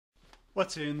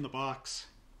What's in the box?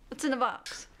 What's in the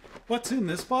box? What's in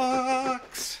this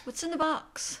box? What's in the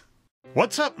box?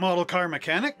 What's up, model car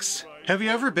mechanics? Have you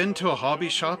ever been to a hobby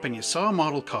shop and you saw a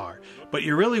model car, but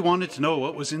you really wanted to know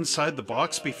what was inside the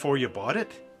box before you bought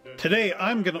it? Today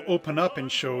I'm going to open up and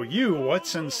show you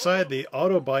what's inside the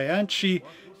Autobianchi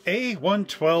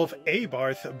A112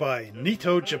 Abarth by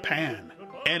Nitto, Japan.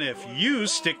 And if you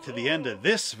stick to the end of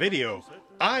this video,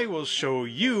 I will show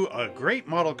you a great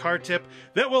model car tip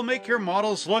that will make your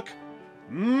models look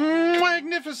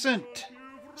magnificent.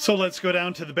 So let's go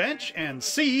down to the bench and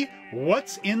see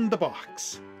what's in the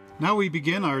box. Now we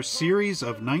begin our series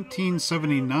of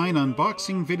 1979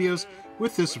 unboxing videos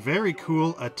with this very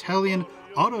cool Italian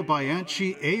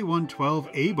Autobianchi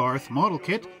A112 Abarth model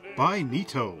kit by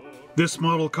Nitto. This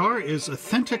model car is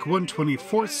authentic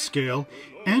 1/24th scale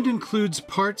and includes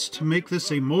parts to make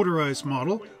this a motorized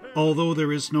model, although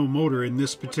there is no motor in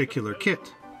this particular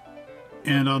kit.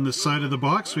 And on the side of the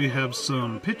box we have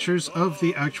some pictures of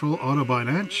the actual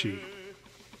Autobianchi,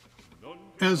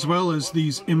 as well as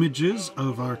these images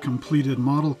of our completed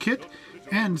model kit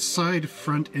and side,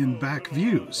 front and back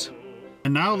views.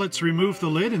 And now let's remove the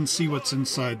lid and see what's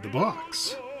inside the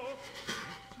box.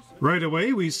 Right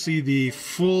away we see the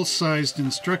full-sized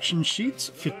instruction sheets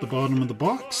fit the bottom of the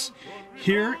box.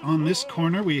 Here on this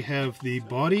corner we have the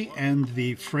body and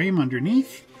the frame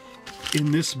underneath.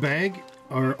 In this bag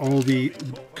are all the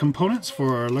components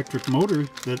for our electric motor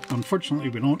that unfortunately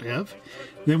we don't have.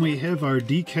 Then we have our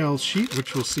decal sheet,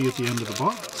 which we'll see at the end of the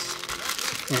box,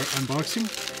 or unboxing.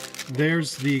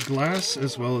 There's the glass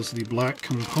as well as the black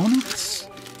components.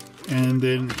 And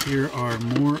then here are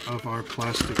more of our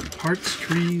plastic parts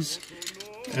trees,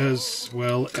 as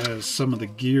well as some of the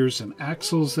gears and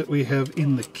axles that we have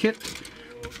in the kit.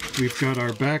 We've got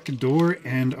our back door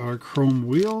and our chrome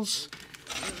wheels,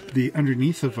 the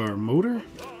underneath of our motor,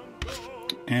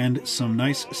 and some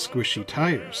nice squishy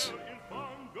tires.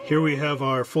 Here we have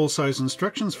our full-size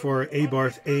instructions for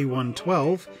Abarth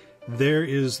A112. There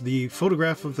is the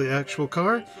photograph of the actual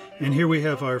car, and here we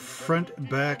have our front,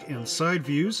 back, and side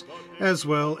views, as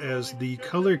well as the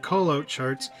color call-out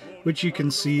charts, which you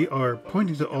can see are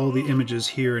pointing to all the images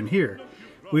here and here.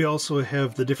 We also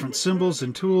have the different symbols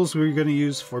and tools we're going to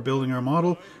use for building our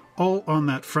model, all on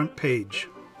that front page.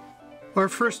 Our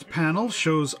first panel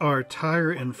shows our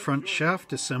tire and front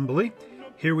shaft assembly.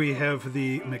 Here we have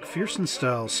the McPherson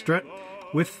style strut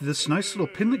with this nice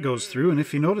little pin that goes through, and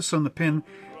if you notice on the pin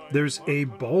there's a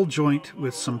ball joint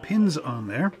with some pins on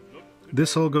there.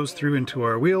 This all goes through into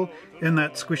our wheel, and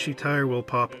that squishy tire will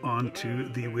pop onto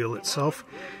the wheel itself.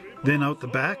 Then out the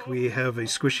back we have a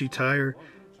squishy tire,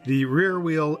 the rear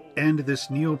wheel, and this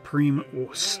neoprene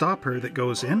stopper that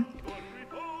goes in.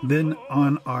 Then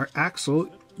on our axle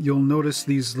you'll notice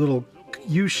these little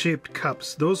U-shaped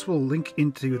cups. Those will link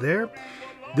into there.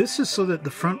 This is so that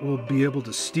the front will be able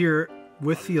to steer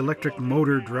with the electric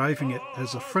motor driving it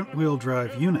as a front-wheel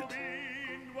drive unit.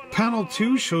 Panel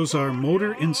 2 shows our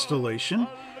motor installation.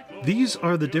 These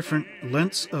are the different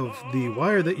lengths of the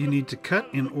wire that you need to cut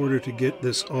in order to get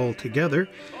this all together.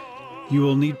 You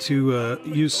will need to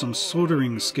use some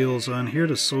soldering skills on here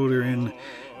to solder in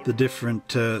the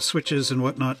different switches and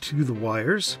whatnot to the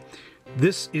wires.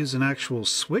 This is an actual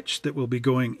switch that will be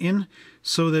going in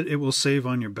so that it will save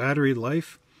on your battery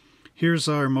life. Here's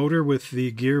our motor with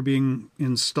the gear being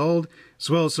installed, as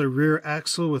well as a rear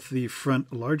axle with the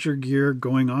front larger gear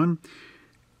going on.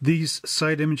 These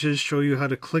side images show you how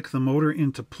to click the motor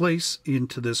into place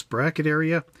into this bracket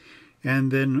area,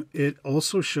 and then it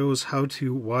also shows how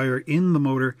to wire in the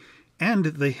motor and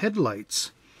the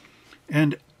headlights.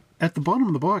 And at the bottom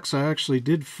of the box I actually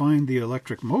did find the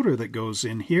electric motor that goes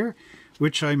in here,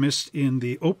 which I missed in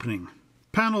the opening.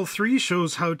 Panel 3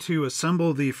 shows how to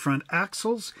assemble the front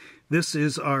axles. This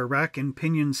is our rack and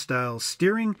pinion style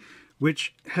steering,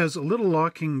 which has a little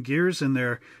locking gears in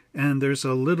there, and there's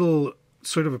a little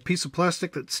sort of a piece of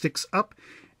plastic that sticks up,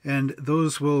 and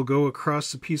those will go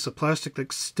across the piece of plastic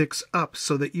that sticks up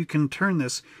so that you can turn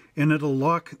this and it'll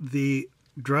lock the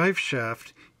drive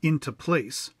shaft into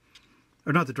place.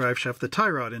 Or not the drive shaft, the tie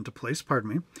rod into place, pardon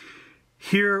me.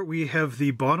 Here we have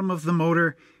the bottom of the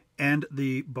motor and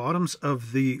the bottoms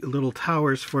of the little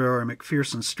towers for our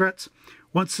McPherson struts.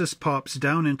 Once this pops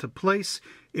down into place,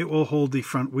 it will hold the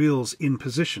front wheels in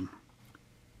position.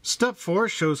 Step 4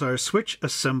 shows our switch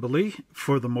assembly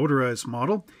for the motorized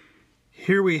model.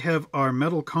 Here we have our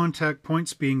metal contact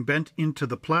points being bent into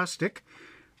the plastic,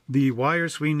 the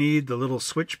wires we need, the little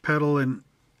switch pedal, and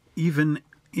even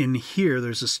in here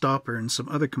there's a stopper and some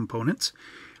other components.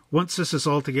 Once this is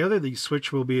all together, the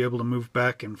switch will be able to move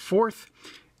back and forth,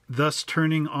 thus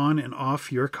turning on and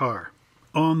off your car.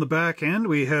 On the back end,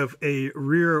 we have a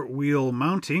rear wheel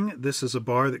mounting. This is a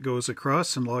bar that goes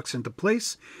across and locks into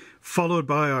place, followed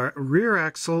by our rear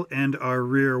axle and our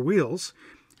rear wheels.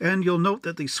 And you'll note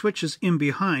that the switch is in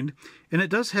behind, and it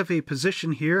does have a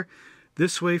position here,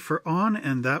 this way for on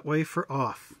and that way for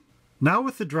off. Now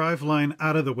with the driveline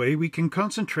out of the way, we can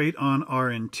concentrate on our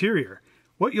interior.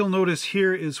 What you'll notice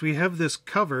here is we have this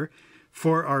cover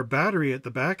for our battery at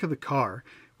the back of the car,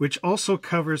 which also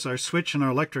covers our switch and our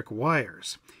electric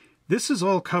wires. This is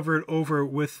all covered over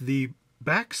with the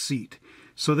back seat.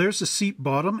 So there's a seat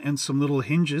bottom and some little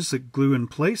hinges that glue in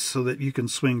place so that you can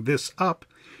swing this up.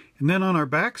 And then on our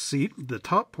back seat, the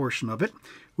top portion of it,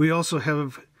 we also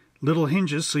have little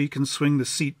hinges so you can swing the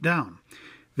seat down.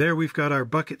 There we've got our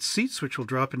bucket seats, which will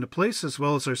drop into place, as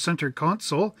well as our center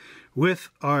console with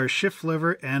our shift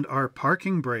lever and our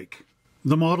parking brake.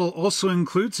 The model also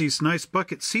includes these nice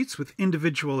bucket seats with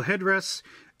individual headrests,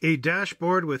 a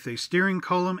dashboard with a steering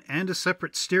column and a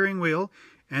separate steering wheel,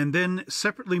 and then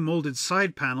separately molded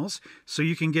side panels so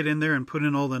you can get in there and put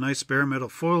in all the nice bare metal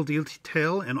foil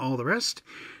detail and all the rest.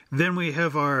 Then we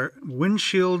have our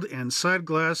windshield and side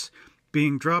glass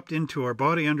being dropped into our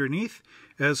body underneath,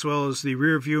 as well as the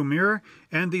rear view mirror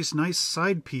and these nice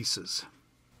side pieces.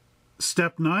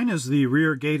 Step 9 is the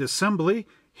rear gate assembly.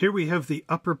 Here we have the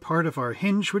upper part of our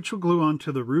hinge, which will glue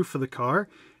onto the roof of the car.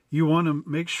 You want to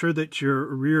make sure that your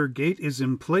rear gate is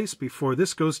in place before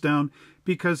this goes down,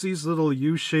 because these little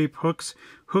U-shaped hooks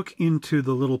hook into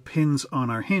the little pins on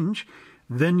our hinge.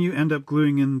 Then you end up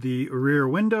gluing in the rear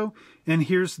window, and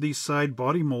here's the side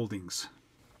body moldings.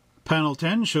 Panel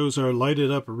 10 shows our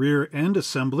lighted up rear end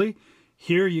assembly.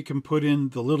 Here you can put in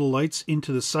the little lights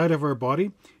into the side of our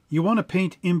body. You want to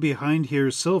paint in behind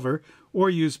here silver, or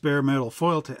use bare metal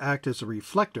foil to act as a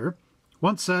reflector.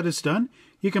 Once that is done,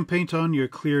 you can paint on your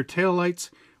clear taillights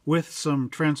with some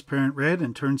transparent red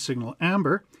and turn signal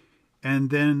amber, and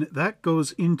then that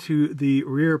goes into the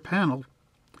rear panel,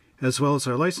 as well as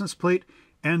our license plate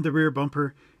and the rear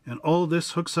bumper, and all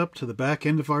this hooks up to the back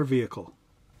end of our vehicle.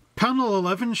 Panel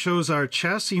 11 shows our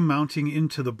chassis mounting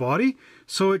into the body,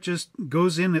 so it just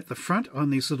goes in at the front on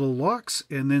these little locks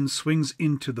and then swings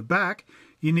into the back.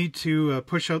 You need to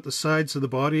push out the sides of the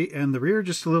body and the rear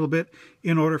just a little bit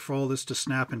in order for all this to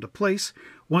snap into place.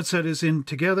 Once that is in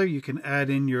together, you can add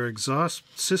in your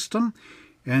exhaust system,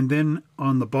 and then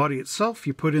on the body itself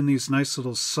you put in these nice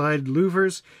little side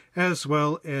louvers as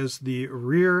well as the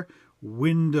rear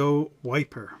window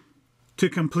wiper. To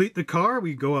complete the car,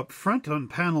 we go up front on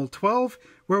panel 12,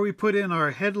 where we put in our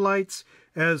headlights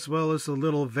as well as a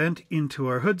little vent into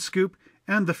our hood scoop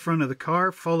and the front of the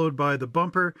car, followed by the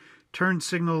bumper, turn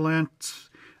signal lamps,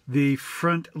 the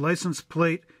front license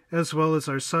plate, as well as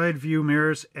our side view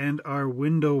mirrors and our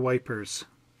window wipers.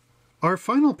 Our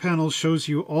final panel shows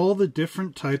you all the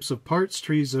different types of parts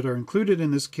trees that are included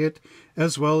in this kit,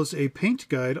 as well as a paint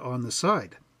guide on the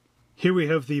side. Here we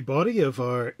have the body of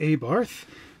our Abarth,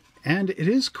 and it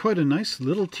is quite a nice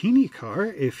little teeny car.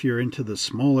 If you're into the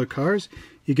smaller cars,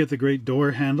 you get the great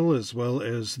door handle as well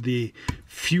as the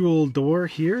fuel door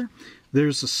here.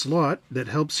 There's a slot that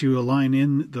helps you align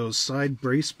in those side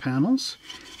brace panels.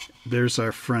 There's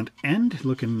our front end,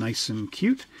 looking nice and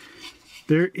cute.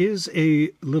 There is a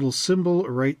little symbol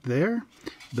right there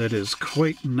that is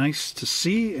quite nice to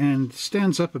see and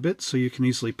stands up a bit so you can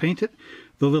easily paint it.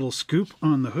 The little scoop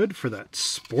on the hood for that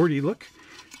sporty look.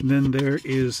 And then there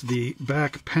is the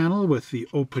back panel with the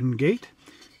open gate.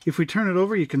 If we turn it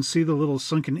over, you can see the little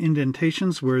sunken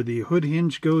indentations where the hood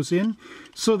hinge goes in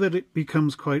so that it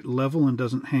becomes quite level and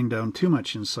doesn't hang down too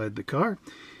much inside the car.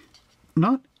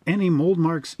 Not any mold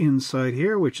marks inside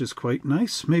here, which is quite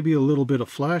nice. Maybe a little bit of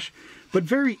flash, but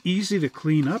very easy to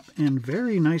clean up and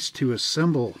very nice to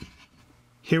assemble.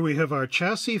 Here we have our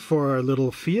chassis for our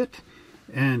little Fiat.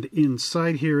 And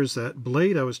inside here is that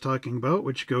blade I was talking about,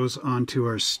 which goes onto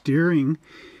our steering,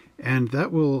 and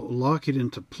that will lock it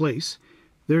into place.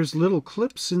 There's little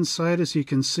clips inside, as you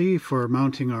can see, for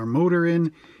mounting our motor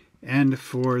in and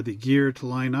for the gear to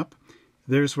line up.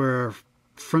 There's where our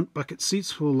front bucket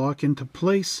seats will lock into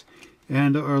place,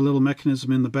 and our little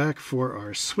mechanism in the back for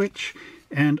our switch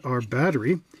and our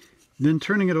battery. Then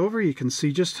turning it over, you can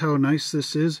see just how nice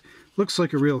this is. Looks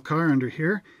like a real car under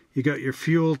here. You got your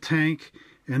fuel tank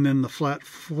and then the flat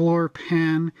floor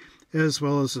pan as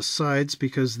well as the sides,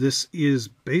 because this is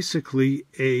basically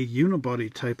a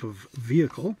unibody type of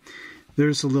vehicle.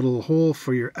 There's a little hole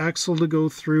for your axle to go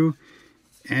through,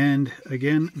 and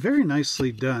again, very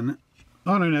nicely done.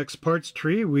 On our next parts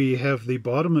tree, we have the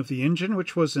bottom of the engine,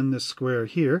 which was in this square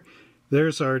here.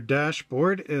 There's our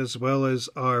dashboard as well as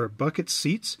our bucket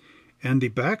seats and the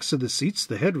backs of the seats,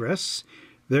 the headrests.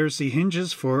 There's the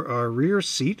hinges for our rear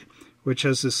seat, which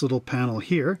has this little panel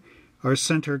here. Our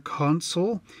center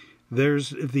console. There's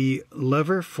the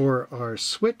lever for our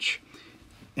switch.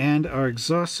 And our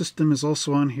exhaust system is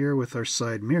also on here with our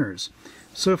side mirrors.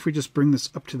 So if we just bring this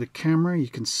up to the camera, you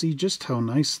can see just how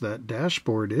nice that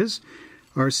dashboard is.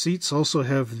 Our seats also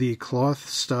have the cloth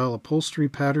style upholstery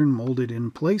pattern molded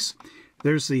in place.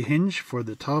 There's the hinge for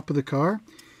the top of the car.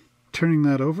 Turning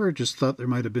that over, just thought there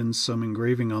might have been some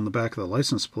engraving on the back of the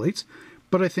license plates,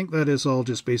 but I think that is all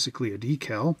just basically a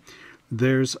decal.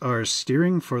 There's our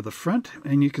steering for the front,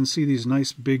 and you can see these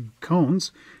nice big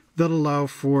cones that allow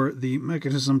for the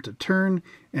mechanism to turn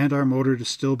and our motor to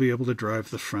still be able to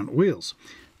drive the front wheels,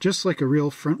 just like a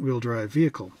real front-wheel drive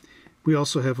vehicle. We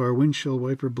also have our windshield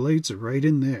wiper blades right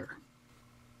in there.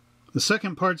 The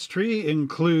second parts tree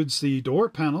includes the door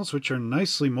panels, which are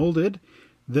nicely molded.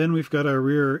 Then we've got our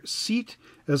rear seat,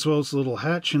 as well as the little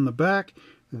hatch in the back.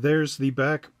 There's the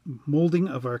back molding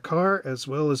of our car, as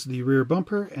well as the rear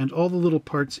bumper, and all the little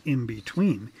parts in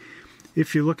between.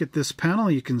 If you look at this panel,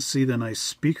 you can see the nice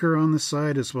speaker on the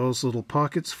side, as well as little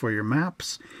pockets for your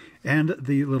maps, and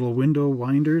the little window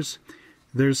winders.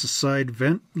 There's the side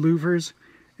vent louvers,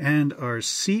 and our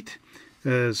seat,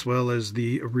 as well as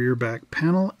the rear back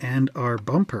panel and our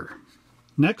bumper.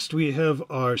 Next we have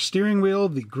our steering wheel,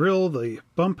 the grille, the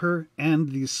bumper,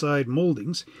 and the side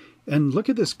moldings. And look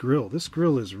at this grille. This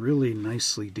grille is really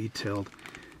nicely detailed.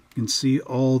 You can see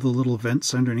all the little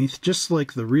vents underneath, just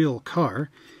like the real car.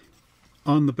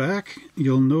 On the back,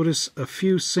 you'll notice a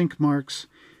few sink marks,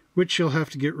 which you'll have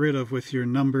to get rid of with your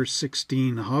number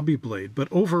 16 hobby blade. But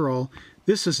overall,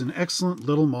 this is an excellent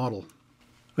little model.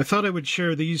 I thought I would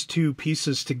share these two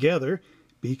pieces together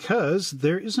because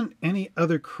there isn't any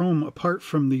other chrome apart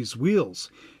from these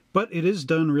wheels, but it is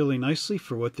done really nicely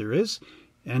for what there is.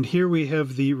 And here we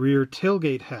have the rear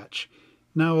tailgate hatch.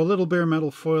 Now a little bare metal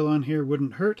foil on here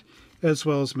wouldn't hurt, as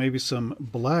well as maybe some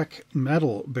black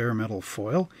metal bare metal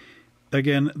foil.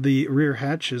 Again, the rear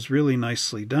hatch is really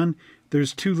nicely done.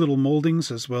 There's two little moldings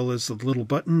as well as the little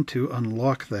button to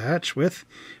unlock the hatch with.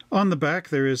 On the back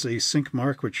there is a sink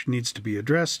mark which needs to be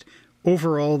addressed.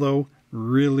 Overall though,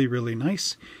 really, really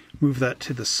nice. Move that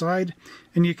to the side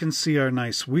and you can see our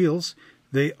nice wheels.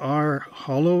 They are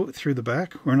hollow through the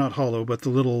back, or not hollow, but the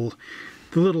little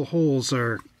holes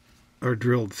are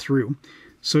drilled through.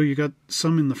 So you got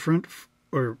some in the front,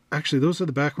 or actually those are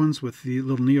the back ones with the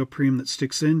little neoprene that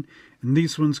sticks in, and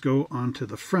these ones go onto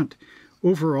the front.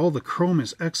 Overall, the chrome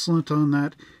is excellent on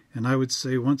that, and I would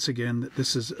say once again that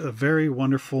this is a very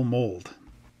wonderful mold.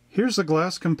 Here's the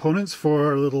glass components for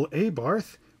our little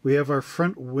Abarth. We have our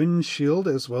front windshield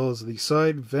as well as the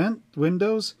side vent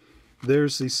windows.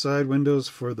 There's the side windows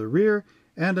for the rear,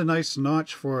 and a nice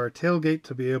notch for our tailgate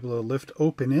to be able to lift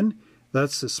open in.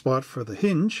 That's the spot for the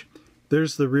hinge.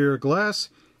 There's the rear glass.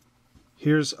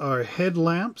 Here's our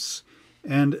headlamps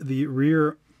and the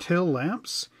rear tail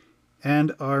lamps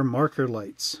and our marker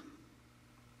lights.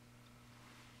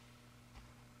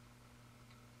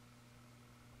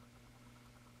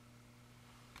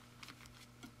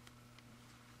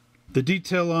 The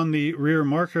detail on the rear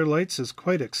marker lights is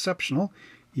quite exceptional.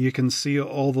 You can see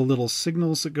all the little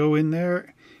signals that go in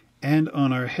there. And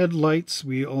on our headlights,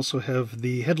 we also have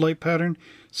the headlight pattern.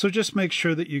 So just make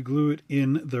sure that you glue it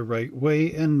in the right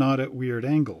way and not at weird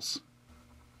angles.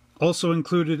 Also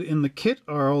included in the kit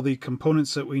are all the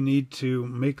components that we need to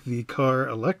make the car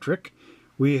electric.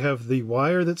 We have the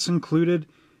wire that's included,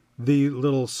 the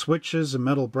little switches and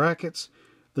metal brackets,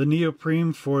 the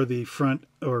neoprene for the front,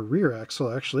 or rear axle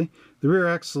actually, the rear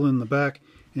axle in the back,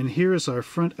 and here's our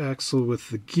front axle with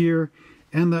the gear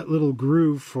and that little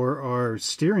groove for our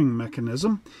steering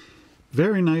mechanism.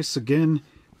 Very nice again,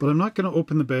 but I'm not going to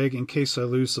open the bag in case I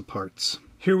lose the parts.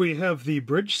 Here we have the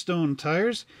Bridgestone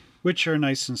tires, which are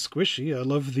nice and squishy. I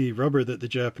love the rubber that the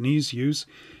Japanese use.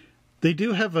 They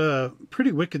do have a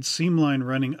pretty wicked seam line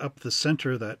running up the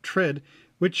center of that tread,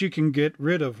 which you can get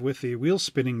rid of with a wheel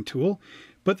spinning tool,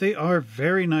 but they are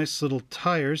very nice little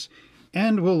tires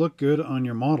and will look good on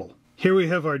your model. Here we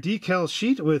have our decal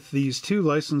sheet with these two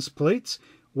license plates.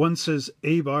 One says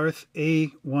Abarth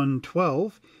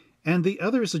A112, and the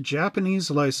other is a Japanese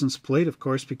license plate, of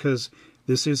course, because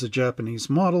this is a Japanese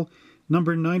model,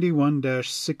 number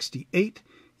 91-68.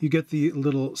 You get the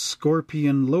little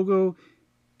scorpion logo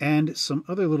and some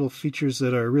other little features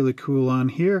that are really cool on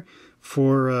here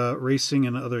for racing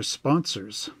and other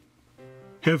sponsors.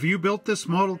 Have you built this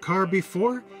model car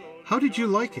before? How did you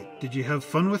like it? Did you have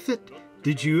fun with it?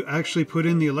 Did you actually put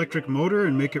in the electric motor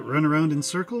and make it run around in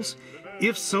circles?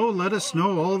 If so, let us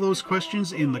know all those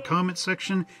questions in the comment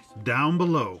section down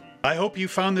below. I hope you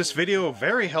found this video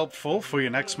very helpful for your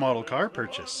next model car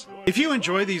purchase. If you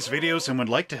enjoy these videos and would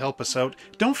like to help us out,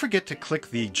 don't forget to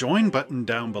click the join button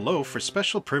down below for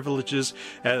special privileges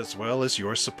as well as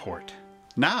your support.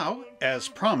 Now, as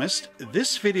promised,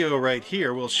 this video right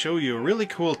here will show you a really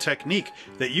cool technique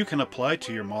that you can apply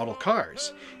to your model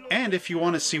cars. And if you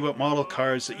want to see what model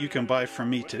cars that you can buy from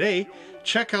me today,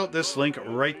 check out this link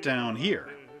right down here.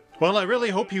 Well, I really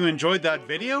hope you enjoyed that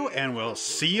video, and we'll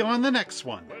see you on the next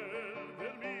one.